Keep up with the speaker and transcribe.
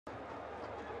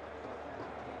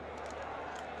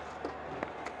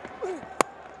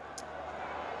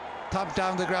thump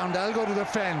down the ground. That'll go to the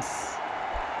fence.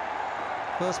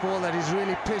 First ball that he's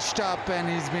really pitched up and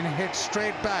he's been hit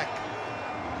straight back.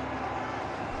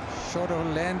 Short of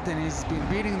length, and he's been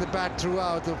beating the bat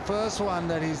throughout. The first one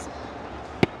that he's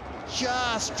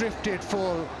just drifted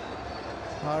full.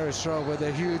 Rauf with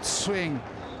a huge swing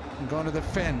and gone to the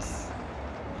fence.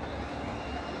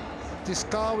 This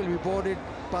car will be boarded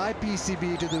by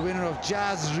PCB to the winner of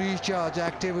Jazz Recharge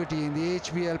activity in the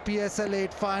HBL PSL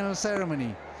 8 final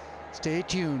ceremony. Stay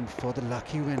tuned for the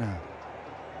lucky winner.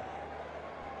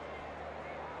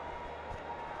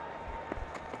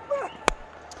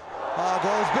 Oh,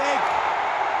 goes big.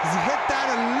 He's hit that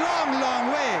a long, long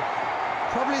way.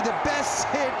 Probably the best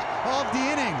hit of the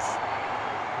innings.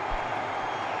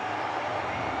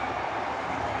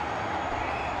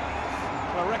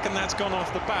 I reckon that's gone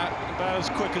off the bat about as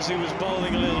quick as he was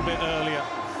bowling a little bit earlier.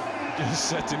 Just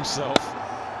set himself.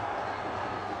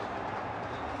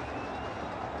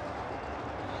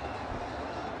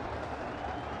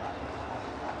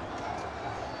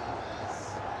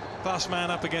 Fast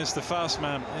man up against the fast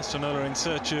man. Ihsanullah in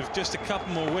search of just a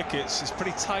couple more wickets. It's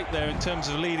pretty tight there in terms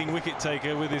of leading wicket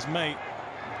taker with his mate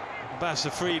Abbas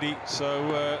Afridi.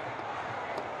 So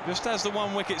just has the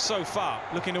one wicket so far,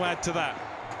 looking to add to that.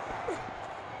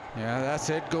 Yeah, that's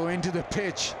it. Go into the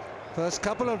pitch. First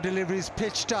couple of deliveries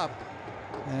pitched up,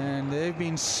 and they've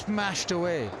been smashed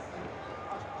away.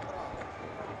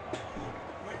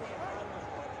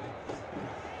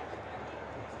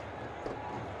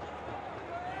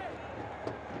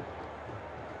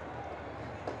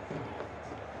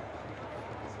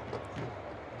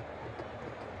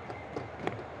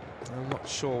 I'm not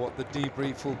sure what the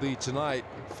debrief will be tonight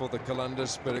for the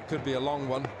Qalandars, but it could be a long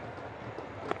one.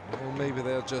 Or maybe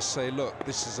they'll just say, look,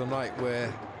 this is a night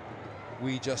where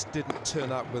we just didn't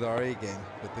turn up with our A game.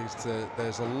 But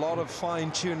there's a lot of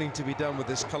fine-tuning to be done with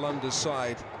this Qalandars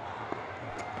side.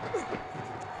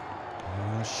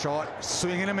 Short,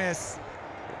 swing and a miss.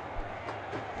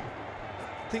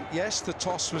 I think, yes, the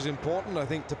toss was important. I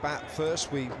think to bat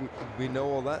first, we know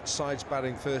all that. Sides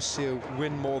batting first here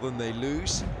win more than they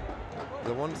lose.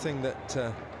 The one thing that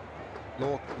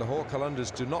Lahore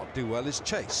Qalandars do not do well is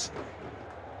chase.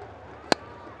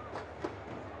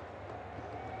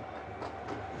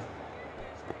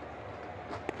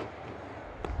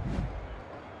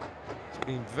 There's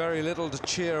been very little to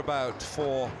cheer about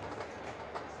for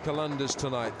Qalandars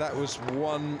tonight. That was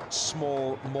one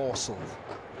small morsel.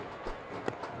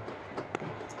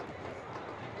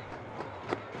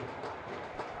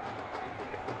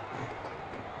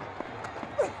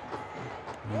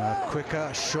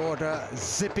 Quicker, shorter,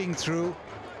 zipping through.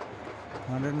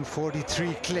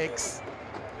 143 clicks.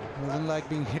 Wasn't like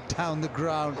being hit down the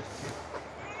ground.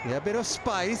 Yeah, a bit of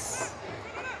spice.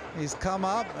 He's come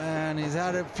up and he's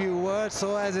had a few words,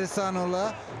 so has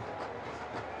Ihsanullah.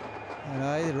 And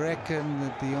I reckon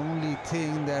that the only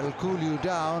thing that'll cool you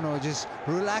down or just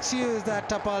relax you is that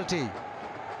tapalti.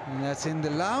 And that's in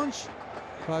the lounge.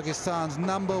 Pakistan's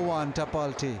 #1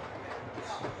 tapalti.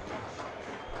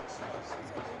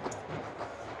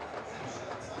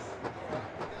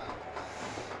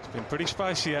 Been pretty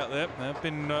spicy out there. There have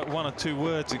been one or two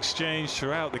words exchanged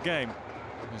throughout the game.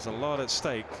 There's a lot at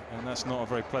stake, and that's not a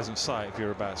very pleasant sight if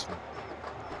you're a batsman.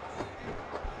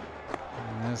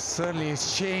 Certainly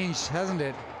it's changed, hasn't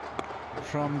it?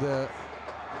 From the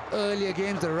earlier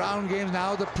games, the round games,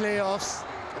 now the playoffs.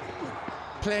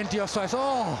 Plenty of strikes.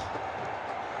 Oh,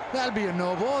 that'll be a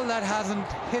no ball. That hasn't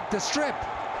hit the strip.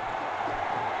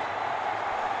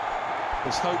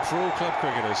 There's hope for all club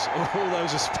cricketers, all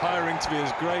those aspiring to be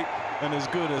as great and as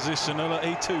good as Ihsanullah.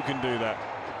 He too can do that.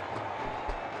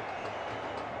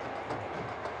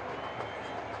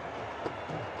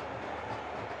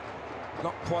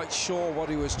 Not quite sure what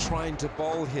he was trying to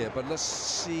bowl here, but let's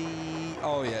see.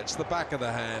 Oh yeah, it's the back of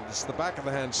the hand. It's the back of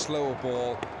the hand slower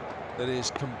ball that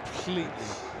is completely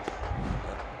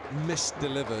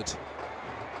misdelivered.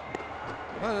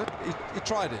 Well, he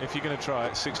tried it. If you're going to try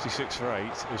it, 66 for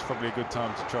 8 is probably a good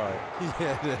time to try it.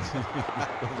 Yeah, it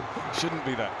is. Shouldn't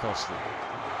be that costly.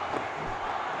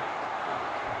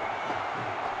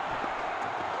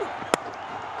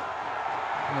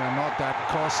 No, not that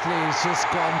costly. It's just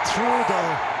gone through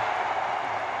though.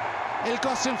 It'll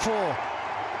cost him 4.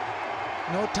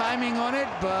 No timing on it,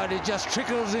 but it just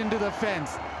trickles into the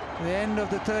fence. At the end of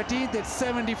the 13th, it's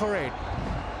 70 for 8.